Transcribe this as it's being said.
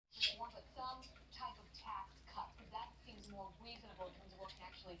more reasonable in terms of what can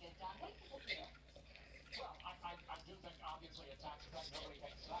actually get done. What do you think here? Well, I do think obviously a tax cut, nobody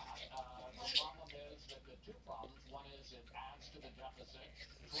hates that. The problem is that the two problems. One is it adds to the deficit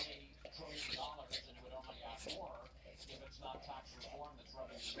 $20 trillion, and it would only add more if it's not tax reform that's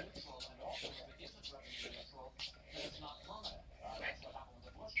revenue neutral, and also if it isn't revenue neutral, then it's not permanent. That's what happened with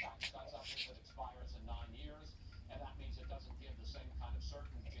the Bush tax cuts. That means it expires in 9 years, and that means it doesn't give the same kind of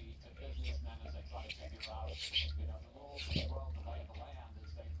certainty to businessmen as they try to figure out, the rules of the road, the lay of the land,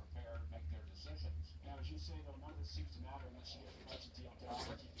 as they make their decisions. Now, as you say, though, none of this seems to matter unless you get the budget deal done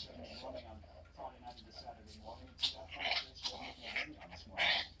and keep the government running on Friday night into Saturday morning. And to that point, we're making a movie on this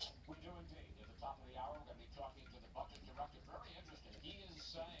morning. We do indeed. At the top of the hour, we're going to be talking to the budget director. Very interesting. He is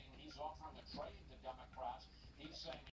saying he's offering a trade to Democrats. He's saying